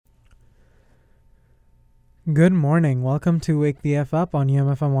Good morning. Welcome to Wake the F Up on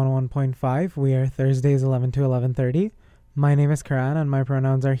UMFM 101.5. We are Thursdays 11 to 11:30. My name is Karan and my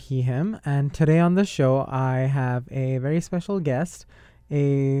pronouns are he, him. And today on the show, I have a very special guest,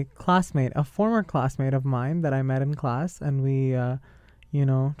 a classmate, a former classmate of mine that I met in class. And we,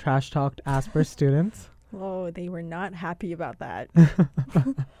 trash talked as per students. Oh, they were not happy about that.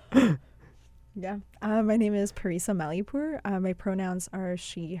 Yeah. My name is Parisa Malipur. My pronouns are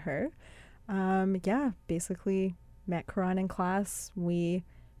she, her. Basically met Karan in class. We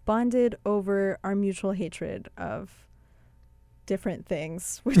bonded over our mutual hatred of different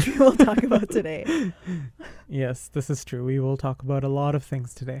things, which we will talk about today. Yes, this is true. We will talk about a lot of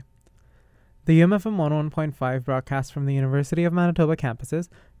things today. The UMFM 101.5 broadcasts from the University of Manitoba campuses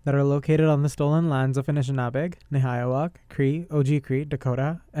that are located on the stolen lands of Anishinaabe, Nehiyawak, Cree, Oji-Cree,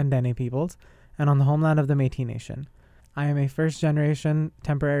 Dakota, and Dene peoples, and on the homeland of the Métis Nation. I am a first-generation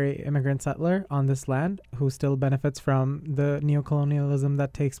temporary immigrant settler on this land who still benefits from the neocolonialism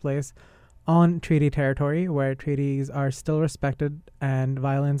that takes place on treaty territory, where treaties are still respected and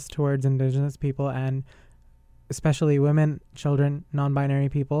violence towards Indigenous people and especially women, children, non-binary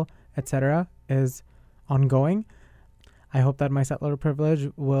people, etc. is ongoing. I hope that my settler privilege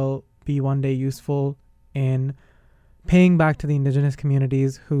will be one day useful in paying back to the Indigenous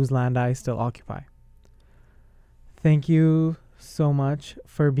communities whose land I still occupy. Thank you so much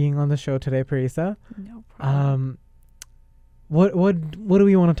for being on the show today, Parisa. No problem. What do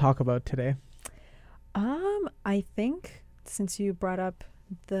we want to talk about today? I think since you brought up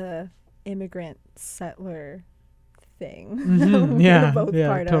the immigrant settler thing, Yeah,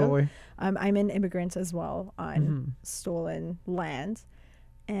 totally. I'm an immigrant as well on stolen land,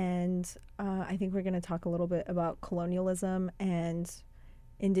 and I think we're going to talk a little bit about colonialism and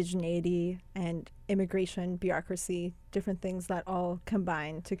indigeneity and immigration, bureaucracy, different things that all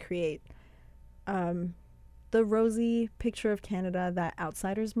combine to create the rosy picture of Canada that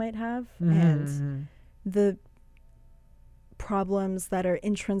outsiders might have, and the problems that are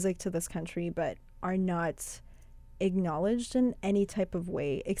intrinsic to this country but are not acknowledged in any type of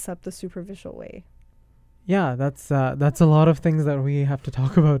way except the superficial way. Yeah, that's a lot of things that we have to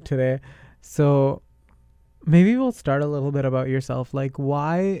talk about today. So maybe we'll start a little bit about yourself. Like,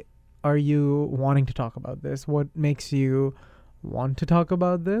 why are you wanting to talk about this? What makes you want to talk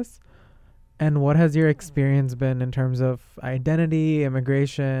about this? And what has your experience been in terms of identity,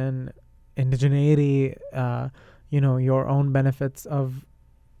 immigration, indigeneity, your own benefits of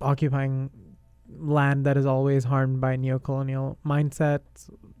occupying land that is always harmed by neocolonial mindsets?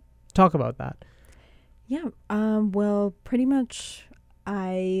 Talk about that. Yeah. Well, pretty much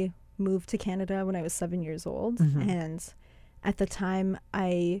I moved to Canada when I was 7 years old. And at the time,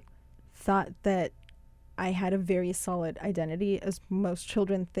 I thought that I had a very solid identity, as most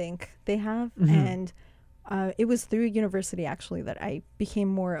children think they have. And it was through university, actually, that I became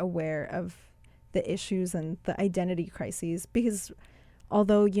more aware of the issues and the identity crises, because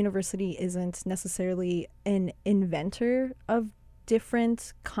although university isn't necessarily an inventor of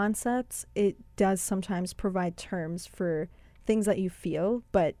different concepts, it does sometimes provide terms for things that you feel,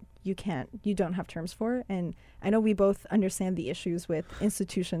 but you don't have terms for. And I know we both understand the issues with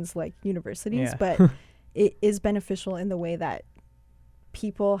institutions like universities, but it is beneficial in the way that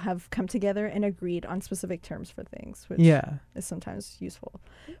people have come together and agreed on specific terms for things, which is sometimes useful.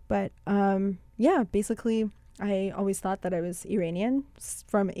 But basically I always thought that I was Iranian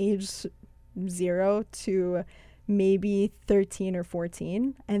from age 0 to maybe 13 or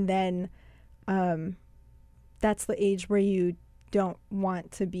 14. And then that's the age where you don't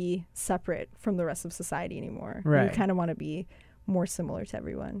want to be separate from the rest of society anymore. Right. You kind of want to be more similar to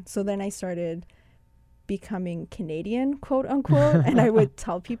everyone. So then I started becoming Canadian, quote unquote, and I would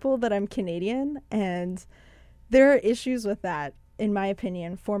tell people that I'm Canadian. And there are issues with that, in my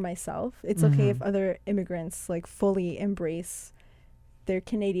opinion, for myself. It's okay if other immigrants like fully embrace their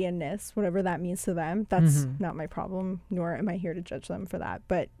Canadianness, whatever that means to them. That's not my problem, nor am I here to judge them for that.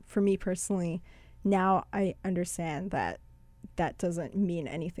 But for me personally, now I understand that that doesn't mean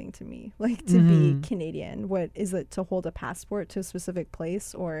anything to me. Like, to be Canadian, what is it? To hold a passport to a specific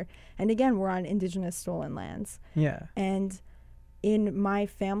place? And again, we're on Indigenous stolen lands. Yeah. And in my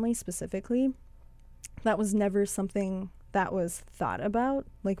family specifically, that was never something that was thought about.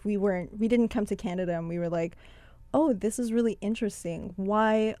 Like, we didn't come to Canada and we were like, oh, this is really interesting.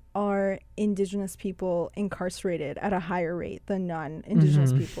 Why are Indigenous people incarcerated at a higher rate than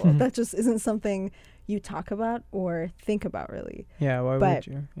non-Indigenous people? That just isn't something you talk about or think about, really. Yeah, why would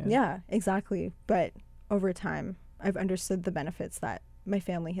you? Yeah, exactly. But over time, I've understood the benefits that my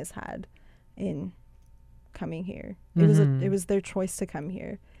family has had in coming here. It was their choice to come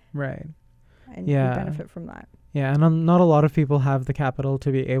here. Right. and you benefit from that. Yeah, and not a lot of people have the capital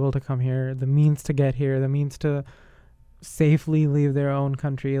to be able to come here, the means to get here, the means to safely leave their own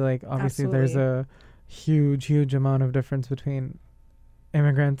country. Like, obviously, there's a huge amount of difference between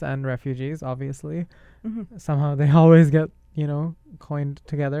immigrants and refugees, obviously. Somehow they always get, coined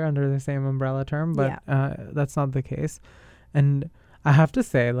together under the same umbrella term, but that's not the case. And I have to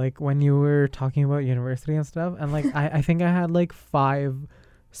say, like, when you were talking about university and stuff, and like I think I had like 5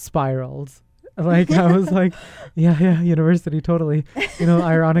 spirals. Like, I was like, yeah, university, totally.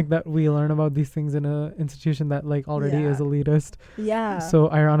 Ironic that we learn about these things in a institution that like already is elitist. Yeah. So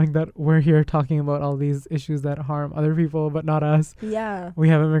ironic that we're here talking about all these issues that harm other people, but not us. Yeah. We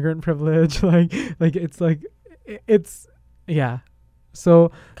have immigrant privilege. So I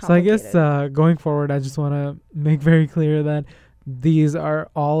guess going forward, I just want to make very clear that these are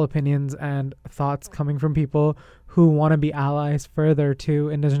all opinions and thoughts coming from people who want to be allies further to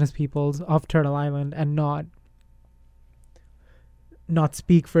Indigenous peoples of Turtle Island and not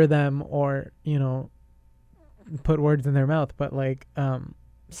speak for them or, put words in their mouth, but like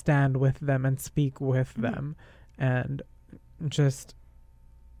stand with them and speak with them and just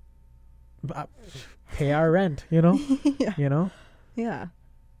pay our rent, Yeah.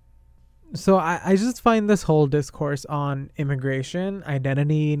 So I just find this whole discourse on immigration,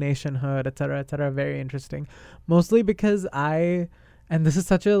 identity, nationhood, et cetera, very interesting. Mostly because and this is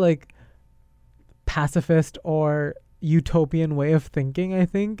such a like pacifist or utopian way of thinking, I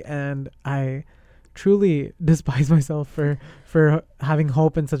think, and I truly despise myself for having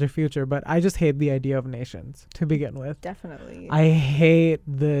hope in such a future, but I just hate the idea of nations to begin with. Definitely. I hate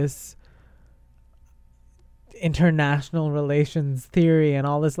this international relations theory and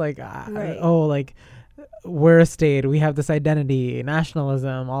all this like like we're a state, we have this identity,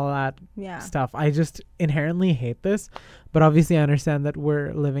 nationalism, all that stuff. I just inherently hate this, but obviously I understand that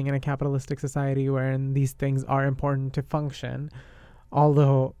we're living in a capitalistic society wherein these things are important to function,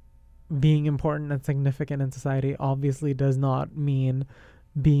 although being important and significant in society obviously does not mean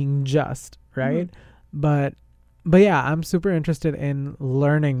being just, right? But yeah, I'm super interested in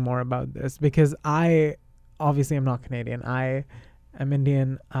learning more about this because obviously, I'm not Canadian. I am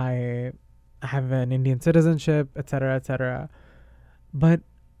Indian. I have an Indian citizenship, etc. But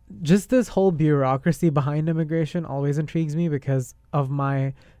just this whole bureaucracy behind immigration always intrigues me because of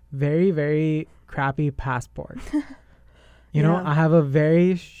my very, very crappy passport. I have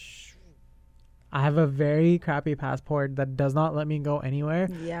a very crappy passport that does not let me go anywhere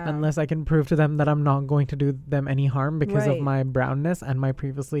unless I can prove to them that I'm not going to do them any harm because of my brownness and my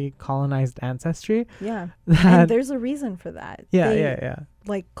previously colonized ancestry. Yeah. And there's a reason for that. Yeah.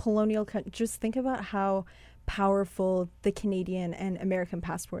 Like colonial, just think about how powerful the Canadian and American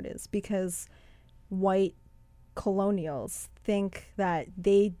passport is, because white colonials think that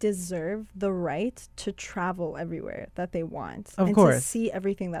they deserve the right to travel everywhere that they want and to see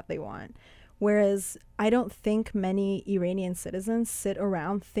everything that they want. Whereas I don't think many Iranian citizens sit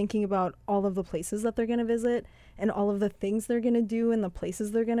around thinking about all of the places that they're going to visit and all of the things they're going to do and the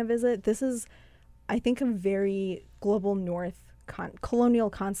places they're going to visit. This is, I think, a very global north colonial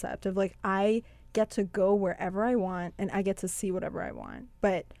concept of like, I get to go wherever I want and I get to see whatever I want.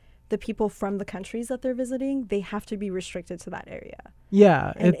 But the people from the countries that they're visiting, they have to be restricted to that area.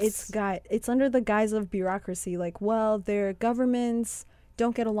 Yeah. And it's under the guise of bureaucracy. Like, well, their governments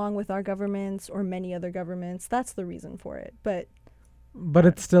don't get along with our governments or many other governments. That's the reason for it. But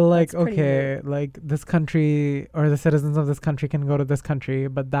it's still like, okay, like this country or the citizens of this country can go to this country,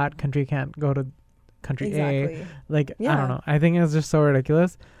 but that country can't go to country A. Like, I don't know. I think it's just so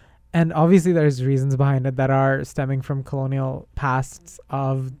ridiculous. And obviously there's reasons behind it that are stemming from colonial pasts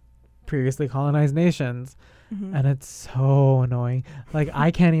of previously colonized nations. And it's so annoying. Like,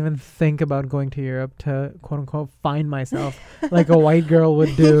 I can't even think about going to Europe to quote unquote find myself like a white girl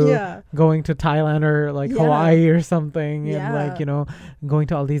would do going to Thailand or like Hawaii or something and like, going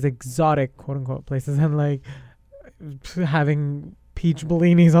to all these exotic quote unquote places and like having peach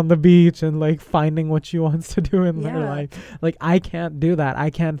bellinis on the beach and like finding what she wants to do in her life. Like, I can't do that. I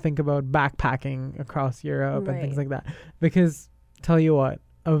can't think about backpacking across Europe and things like that, because tell you what,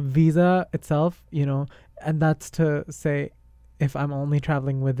 a visa itself, and that's to say, if I'm only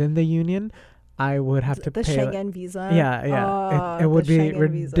traveling within the union, I would have to pay the Schengen visa. Yeah. It would be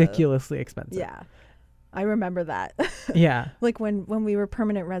ridiculously expensive. Yeah, I remember that. Yeah. Like when we were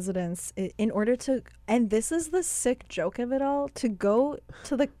permanent residents, in order to, and this is the sick joke of it all, to go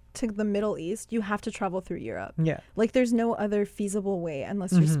to the Middle East, you have to travel through Europe. Yeah. Like, there's no other feasible way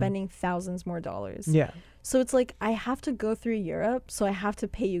unless you're spending thousands more dollars. Yeah. So it's like, I have to go through Europe, so I have to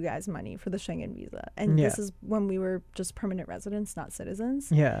pay you guys money for the Schengen visa. And this is when we were just permanent residents, not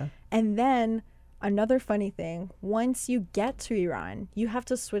citizens. Yeah. And then another funny thing, once you get to Iran, you have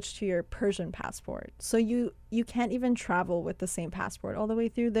to switch to your Persian passport. So you can't even travel with the same passport all the way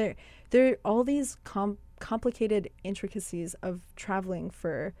through. There are all these complicated intricacies of traveling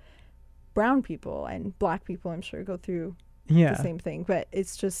for brown people, and black people, I'm sure, go through the same thing. But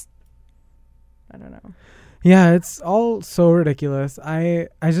it's just, I don't know. Yeah, it's all so ridiculous. I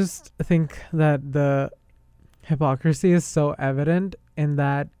just think that the hypocrisy is so evident in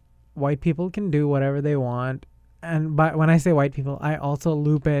that white people can do whatever they want. And when I say white people, I also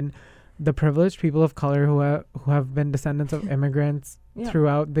loop in the privileged people of color who have been descendants of immigrants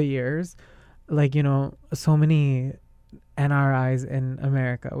throughout the years. Like, you know, so many NRIs in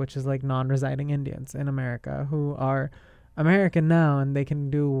America, which is like non-residing Indians in America, who are American now, and they can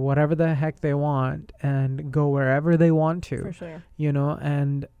do whatever the heck they want and go wherever they want to. For sure. You know,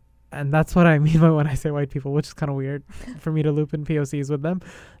 and that's what I mean by when I say white people, which is kind of weird for me to loop in POCs with them.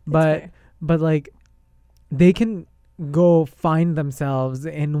 But like, they can go find themselves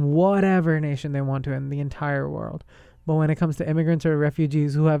in whatever nation they want to in the entire world. But when it comes to immigrants or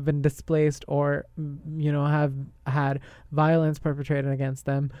refugees who have been displaced or, you know, have had violence perpetrated against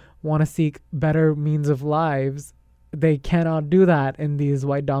them, want to seek better means of lives, they cannot do that in these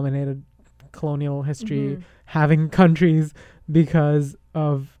white-dominated colonial history having countries because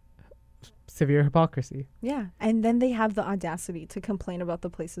of severe hypocrisy. Yeah, and then they have the audacity to complain about the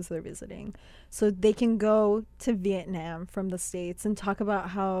places they're visiting. So they can go to Vietnam from the States and talk about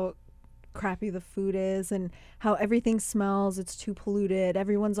how crappy the food is and how everything smells, it's too polluted,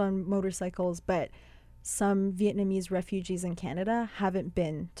 everyone's on motorcycles, but some Vietnamese refugees in Canada haven't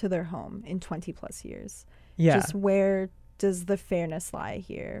been to their home in 20 plus years. Yeah. Just where does the fairness lie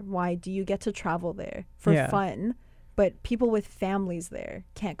here? Why do you get to travel there for fun, but people with families there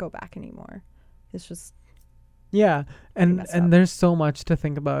can't go back anymore? It's just and there's so much to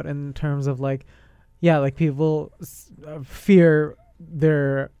think about in terms of like people fear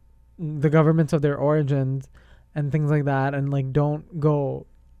the governments of their origins and things like that, and like don't go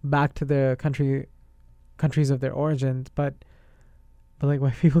back to their countries of their origins, but like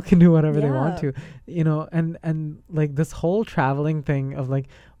white people can do whatever they want to, you know, and like this whole traveling thing of like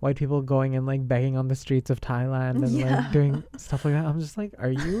white people going and like begging on the streets of Thailand and like doing stuff like that. I'm just like,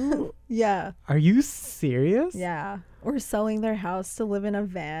 are you are you serious? Yeah. Or selling their house to live in a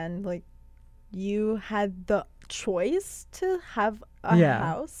van. Like, you had the choice to have a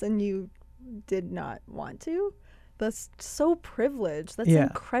house and you did not want to. That's so privileged. That's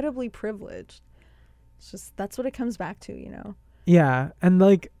incredibly privileged. It's just, that's what it comes back to, you know. Yeah, and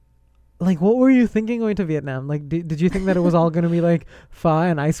like what were you thinking going to Vietnam? Like, did you think that it was all going to be like pho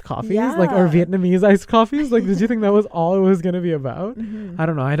and iced coffees, like, or Vietnamese iced coffees? Like, did you think that was all it was going to be about? I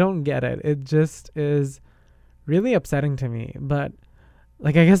don't know. I don't get it. It just is really upsetting to me. But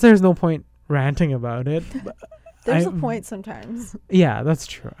like, I guess there's no point ranting about it. There's a point sometimes. Yeah, that's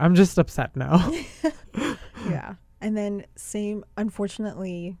true. I'm just upset now. Yeah, and then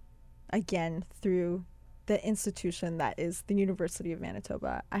unfortunately, again, through the institution that is the University of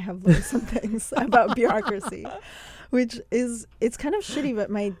Manitoba, I have learned some things about bureaucracy, which is, it's kind of shitty, but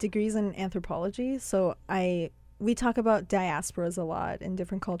my degree's in anthropology, so we talk about diasporas a lot in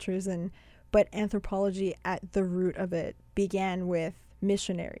different cultures, but anthropology at the root of it began with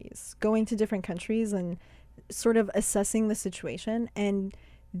missionaries going to different countries and sort of assessing the situation, and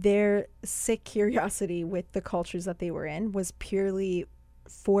their sick curiosity with the cultures that they were in was purely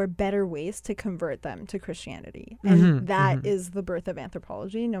for better ways to convert them to Christianity. And that is the birth of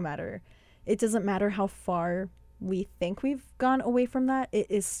anthropology. It doesn't matter how far we think we've gone away from that. It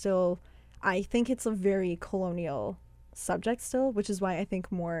is still, I think it's a very colonial subject still, which is why I think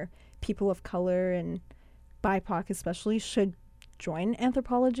more people of color and BIPOC especially should join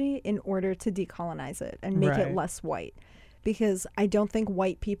anthropology in order to decolonize it and make it less white. Because I don't think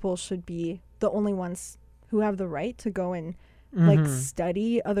white people should be the only ones who have the right to go and like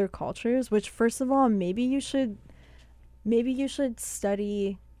study other cultures, which first of all, maybe you should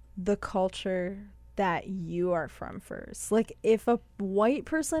study the culture that you are from first. Like, if a white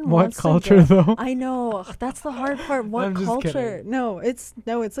person wants culture to go, though? I know, that's the hard part. What culture? No, it's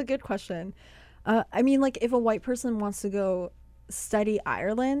a good question. I mean, like, if a white person wants to go study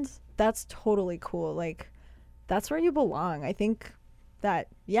Ireland, that's totally cool. Like, that's where you belong. I think that,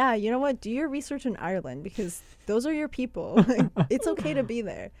 you know what, do your research in Ireland, because those are your people. It's okay to be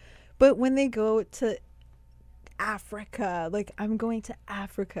there. But when they go to Africa, like, I'm going to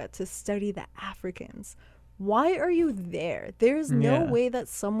Africa to study the Africans, why are you there? There's no way that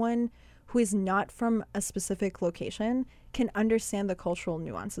someone who is not from a specific location can understand the cultural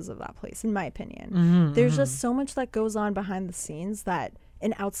nuances of that place, in my opinion. There's just so much that goes on behind the scenes that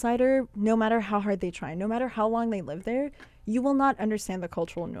an outsider, no matter how hard they try, no matter how long they live there, you will not understand the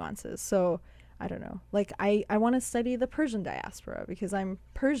cultural nuances. So I don't know. Like, I want to study the Persian diaspora because I'm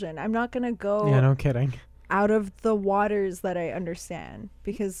Persian. I'm not going to go no kidding. out of the waters that I understand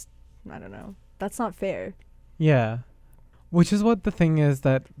because, I don't know, that's not fair. Yeah. Which is what the thing is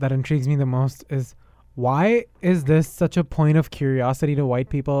that intrigues me the most is, why is this such a point of curiosity to white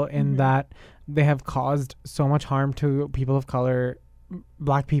people in that they have caused so much harm to people of color,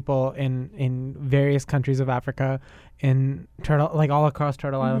 black people in various countries of Africa, in all across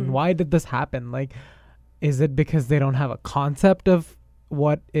Turtle Island? Why did this happen? Like, is it because they don't have a concept of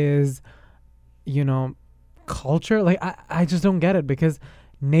what is, culture? Like, I just don't get it, because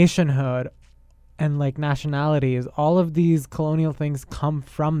nationhood and like nationalities, all of these colonial things come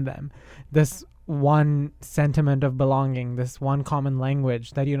from them. This one sentiment of belonging, this one common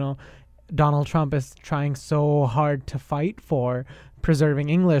language that, Donald Trump is trying so hard to fight for, preserving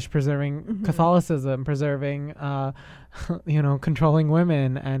English, preserving Catholicism, preserving, controlling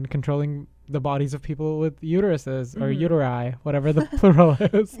women and controlling the bodies of people with uteruses or uteri, whatever the plural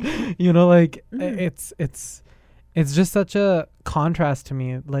is. It's just such a contrast to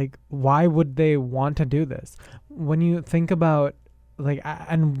me. Like, why would they want to do this? When you think about, like,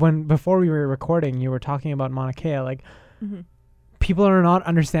 before we were recording, you were talking about Mauna Kea, like, people are not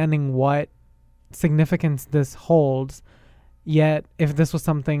understanding what significance this holds. Yet, if this was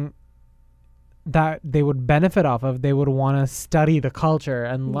something that they would benefit off of, they would want to study the culture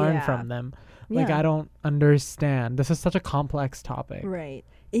and learn from them. Like, I don't understand. This is such a complex topic. Right.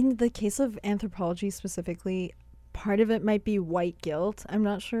 In the case of anthropology specifically, part of it might be white guilt. I'm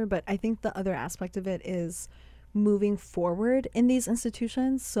not sure, but I think the other aspect of it is moving forward in these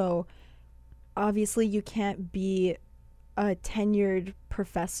institutions. So obviously you can't be a tenured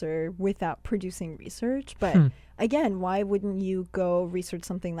professor without producing research. But again, why wouldn't you go research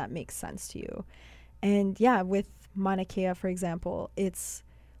something that makes sense to you? And yeah, with Mauna Kea, for example, it's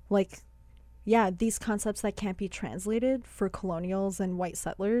like, these concepts that can't be translated for colonials and white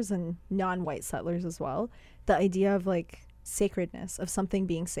settlers and non-white settlers as well. The idea of like sacredness, of something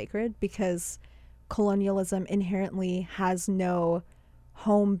being sacred, because colonialism inherently has no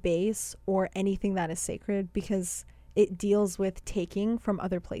home base or anything that is sacred, because it deals with taking from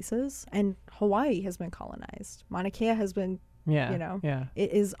other places. And Hawaii has been colonized. Mauna Kea has been, it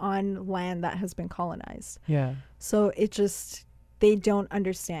is on land that has been colonized. Yeah. So it just, they don't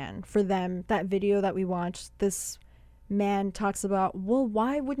understand. For them, that video that we watched, this man talks about, well,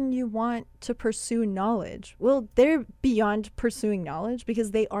 why wouldn't you want to pursue knowledge? Well, they're beyond pursuing knowledge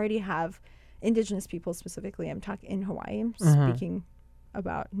because they already have Indigenous people specifically. I'm talking in Hawaii. I'm speaking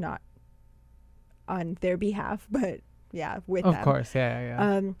about not on their behalf, but with them. Of course,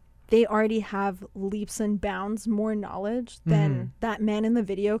 they already have leaps and bounds more knowledge than that man in the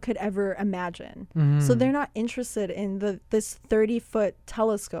video could ever imagine. So they're not interested in this 30-foot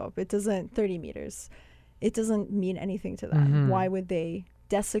telescope. It doesn't, 30 meters. It doesn't mean anything to them. Why would they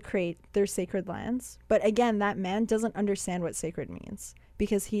desecrate their sacred lands? But again, that man doesn't understand what sacred means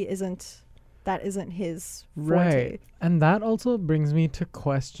because that isn't his forte. Right. And that also brings me to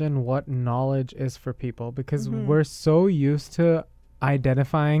question what knowledge is for people, because we're so used to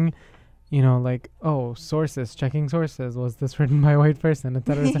identifying, sources, checking sources. Was this written by a white person,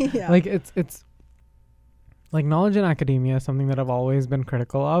 etc.? Like, it's like knowledge in academia is something that I've always been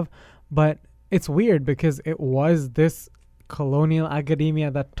critical of, but it's weird because it was this colonial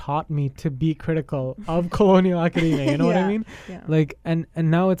academia that taught me to be critical of colonial academia. You know what I mean? Yeah. Like, and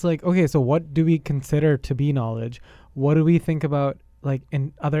now it's like, okay, so what do we consider to be knowledge? What do we think about, like,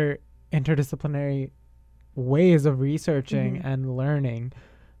 in other interdisciplinary ways of researching and learning?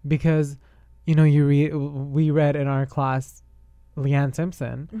 Because, we read in our class Leanne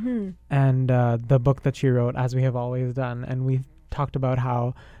Simpson and the book that she wrote, As We Have Always Done, and we talked about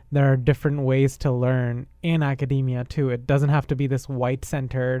how there are different ways to learn in academia too. It doesn't have to be this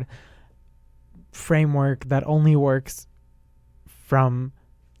white-centered framework that only works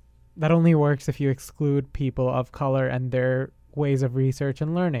if you exclude people of color and their ways of research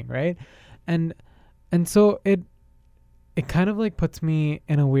and learning, right? And so it kind of like puts me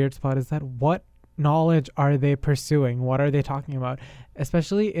in a weird spot, is that what knowledge are they pursuing? What are they talking about?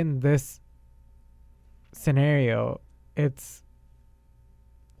 Especially in this scenario, it's,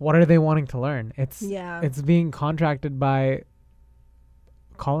 what are they wanting to learn? It's being contracted by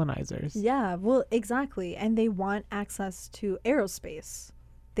colonizers. Yeah, well, exactly. And they want access to aerospace.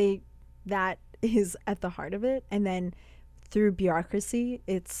 That is at the heart of it. And then through bureaucracy,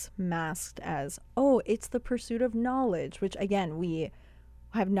 it's masked as, oh, it's the pursuit of knowledge, which again, we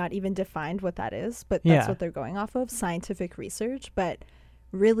have not even defined what that is, but that's what they're going off of, scientific research. But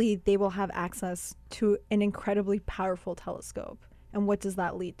really, they will have access to an incredibly powerful telescope. And what does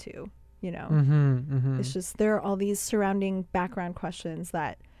that lead to? You know, it's just, there are all these surrounding background questions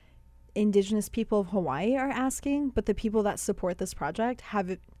that Indigenous people of Hawaii are asking, but the people that support this project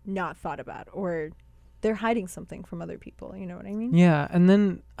have not thought about, or they're hiding something from other people. You know what I mean? Yeah. And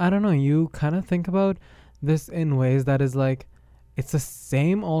then, I don't know, you kind of think about this in ways that is like, it's the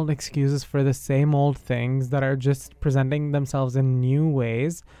same old excuses for the same old things that are just presenting themselves in new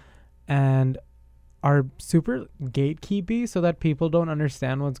ways and are super gatekeepy so that people don't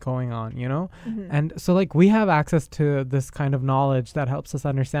understand what's going on, you know? And so like we have access to this kind of knowledge that helps us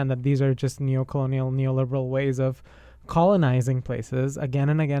understand that these are just neocolonial, neoliberal ways of colonizing places again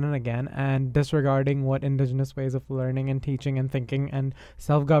and again and again, and disregarding what Indigenous ways of learning and teaching and thinking and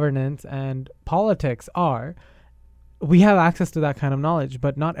self-governance and politics are. We have access to that kind of knowledge,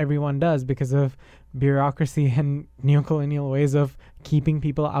 but not everyone does because of bureaucracy and neocolonial ways of keeping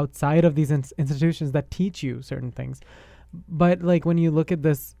people outside of these institutions that teach you certain things. But like when you look at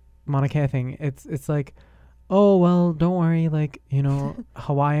this Mauna Kea thing, it's like, oh, well, don't worry, like, you know,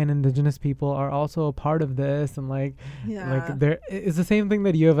 Hawaiian Indigenous people are also a part of this, and like there is the same thing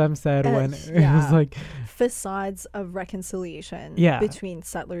that U of M said when it was like facades of reconciliation between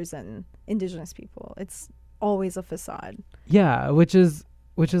settlers and Indigenous people. It's always a facade. Yeah, which is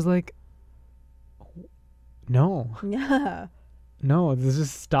like, no. Yeah. No, this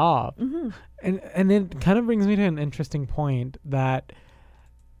is stop. And it kind of brings me to an interesting point that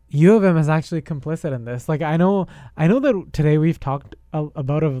U of M is actually complicit in this. Like I know that today we've talked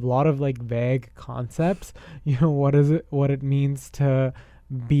about a lot of like vague concepts. You know, what it means to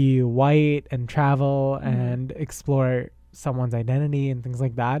be white and travel and explore someone's identity and things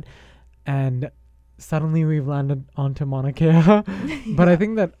like that. And suddenly we've landed onto Mauna Kea. But I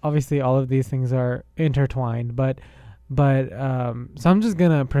think that obviously all of these things are intertwined. But so I'm just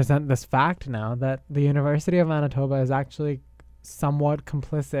gonna present this fact now that the University of Manitoba is actually somewhat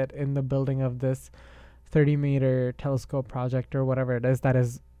complicit in the building of this 30-meter telescope project or whatever it is that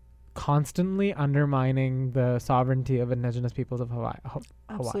is constantly undermining the sovereignty of Indigenous peoples of Hawaii.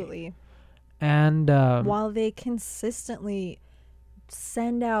 Absolutely. And while they consistently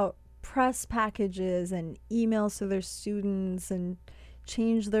send out press packages and emails to their students and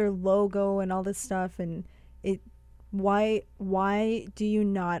change their logo and all this stuff, and why do you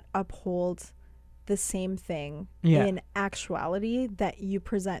not uphold the same thing in actuality that you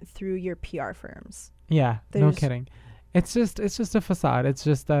present through your PR firms? No kidding. It's just a facade. It's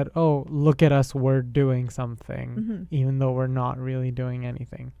just that, oh, look at us, we're doing something even though we're not really doing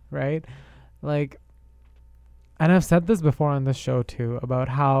anything, right? Like, and I've said this before on this show too about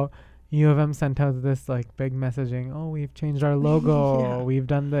how U of M sent out this like big messaging, oh, we've changed our logo, we've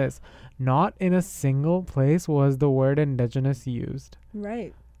done this. Not in a single place was the word Indigenous used.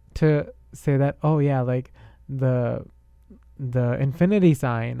 Right. To say that, oh yeah, like the infinity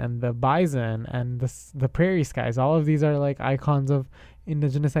sign and the bison and the prairie skies, all of these are like icons of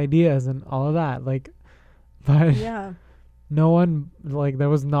Indigenous ideas and all of that. Like, but no one, like, there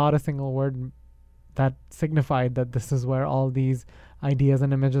was not a single word that signified that this is where all these ideas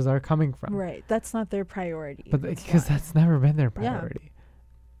and images are coming from. Right. That's not their priority. But because that's never been their priority.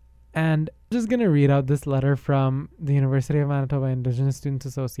 And I'm just going to read out this letter from the University of Manitoba Indigenous Students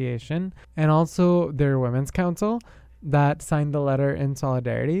Association and also their Women's Council that signed the letter in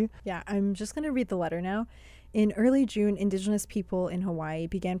solidarity. Yeah, I'm just going to read the letter now. In early June, Indigenous people in Hawaii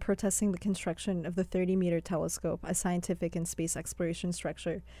began protesting the construction of the 30-meter telescope, a scientific and space exploration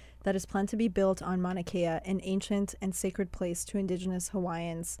structure that is planned to be built on Mauna Kea, an ancient and sacred place to Indigenous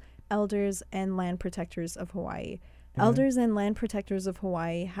Hawaiians, elders, and land protectors of Hawaii. Elders and land protectors of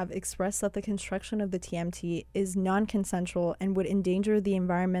Hawaii have expressed that the construction of the TMT is non-consensual and would endanger the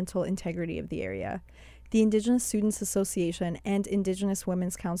environmental integrity of the area. The Indigenous Students Association and Indigenous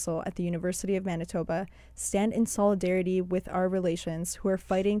Women's Council at the University of Manitoba stand in solidarity with our relations who are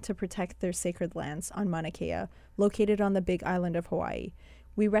fighting to protect their sacred lands on Mauna Kea, located on the Big Island of Hawaii.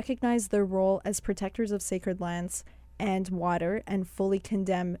 We recognize their role as protectors of sacred lands and water and fully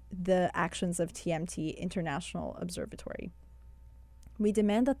condemn the actions of TMT International Observatory. We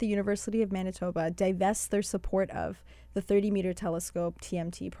demand that the University of Manitoba divest their support of the 30-meter telescope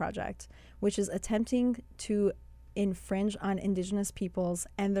TMT project, which is attempting to infringe on Indigenous peoples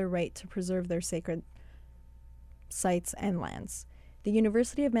and their right to preserve their sacred sites and lands. The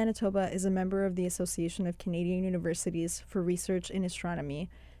University of Manitoba is a member of the Association of Canadian Universities for Research in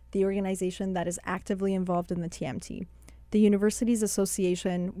Astronomy, the organization that is actively involved in the TMT. The university's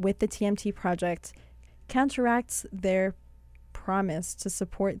association with the TMT project counteracts their promise to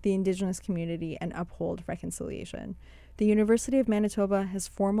support the Indigenous community and uphold reconciliation. The University of Manitoba has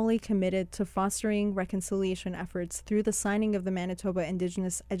formally committed to fostering reconciliation efforts through the signing of the Manitoba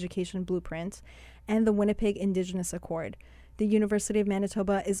Indigenous Education Blueprint and the Winnipeg Indigenous Accord. The University of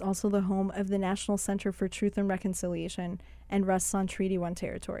Manitoba is also the home of the National Centre for Truth and Reconciliation and rests on Treaty 1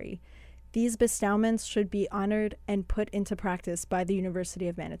 territory. These bestowments should be honored and put into practice by the University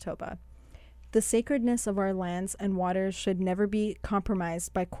of Manitoba. The sacredness of our lands and waters should never be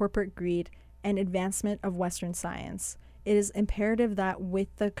compromised by corporate greed and advancement of Western science. It is imperative that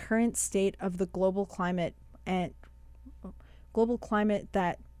with the current state of the global climate that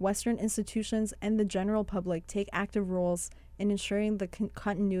Western institutions and the general public take active roles in ensuring the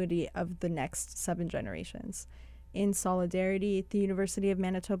continuity of the next 7 generations. In solidarity, the University of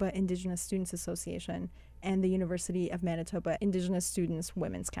Manitoba Indigenous Students Association and the University of Manitoba Indigenous Students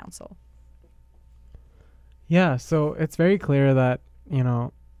Women's Council. Yeah, so it's very clear that,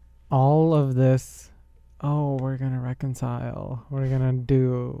 all of this, we're going to reconcile, we're going to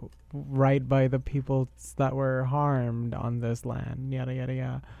do right by the peoples that were harmed on this land, yada, yada,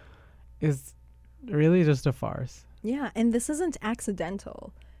 yada, is really just a farce. Yeah, and this isn't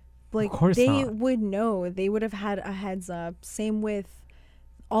accidental. Like, of course they not. would know. They would have had a heads up. Same with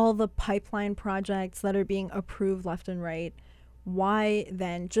all the pipeline projects that are being approved left and right. Why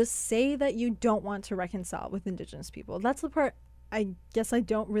then just say that you don't want to reconcile with Indigenous people? That's the part I guess I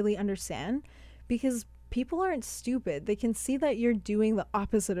don't really understand, because people aren't stupid. They can see that you're doing the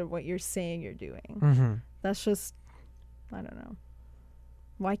opposite of what you're saying you're doing. Mm-hmm. That's just, I don't know.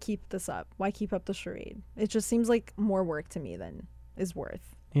 Why keep this up? Why keep up the charade? It just seems like more work to me than is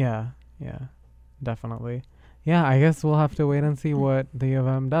worth. Yeah, definitely. Yeah, I guess we'll have to wait and see what the U of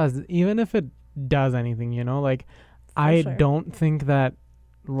M does. Even if it does anything, I don't think that,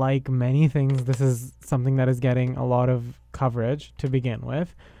 like many things, this is something that is getting a lot of coverage to begin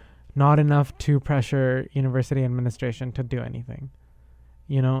with. Not enough to pressure university administration to do anything.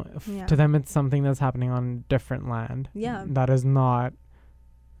 To them, it's something that's happening on different land. Yeah. That is not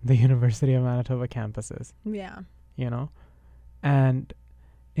the University of Manitoba campuses. Yeah. And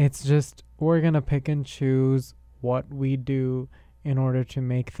it's just, we're going to pick and choose what we do in order to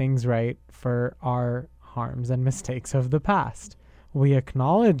make things right for our harms and mistakes of the past. We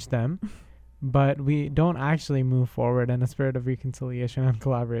acknowledge them, but we don't actually move forward in a spirit of reconciliation and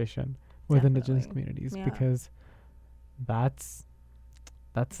collaboration with Indigenous communities, because that's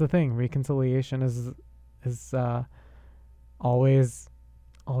the thing. Reconciliation is always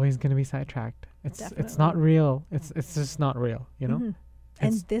going to be sidetracked. It's not real. It's just not real, Mm-hmm.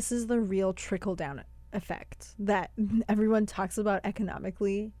 And this is the real trickle down effect that everyone talks about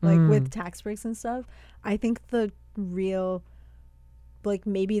economically, like with tax breaks and stuff. I think the real,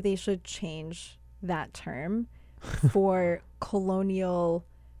 maybe they should change that term for colonial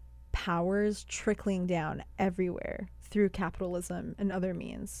powers trickling down everywhere through capitalism and other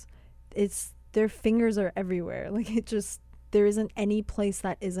means. It's their fingers are everywhere. There isn't any place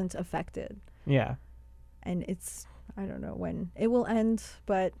that isn't affected. Yeah. And I don't know when it will end,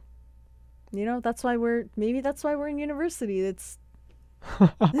 but that's why we're in university. It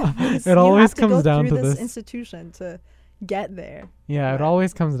always comes down to this institution to get there. Yeah, it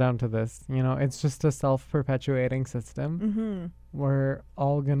always comes down to this. It's just a self-perpetuating system. Mm-hmm. We're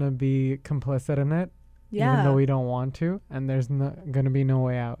all gonna be complicit in it, even though we don't want to, and there's gonna be no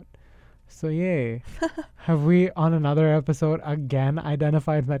way out. So yay. Have we, on another episode, again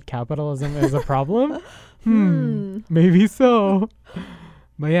identified that capitalism is a problem? Maybe so.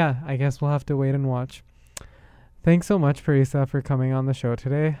 But yeah, I guess we'll have to wait and watch. Thanks so much, Parisa, for coming on the show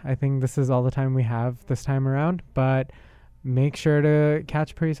today. I think this is all the time we have this time around, but make sure to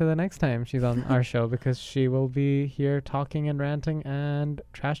catch Parisa the next time she's on our show, because she will be here talking and ranting and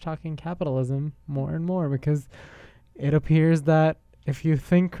trash talking capitalism more and more, because it appears that if you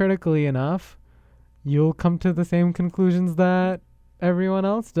think critically enough, you'll come to the same conclusions that everyone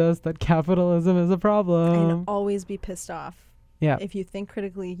else does, that capitalism is a problem. And always be pissed off. Yeah. If you think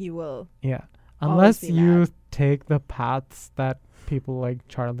critically, you will. Yeah. Unless you take the paths that people like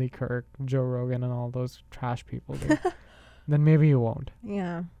Charlie Kirk, Joe Rogan, and all those trash people do, then maybe you won't.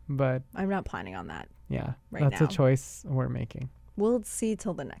 Yeah. But I'm not planning on that. Yeah. That's a choice we're making. We'll see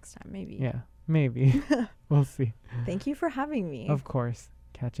till the next time, maybe. Yeah. Maybe. We'll see. Thank you for having me. Of course.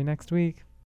 Catch you next week.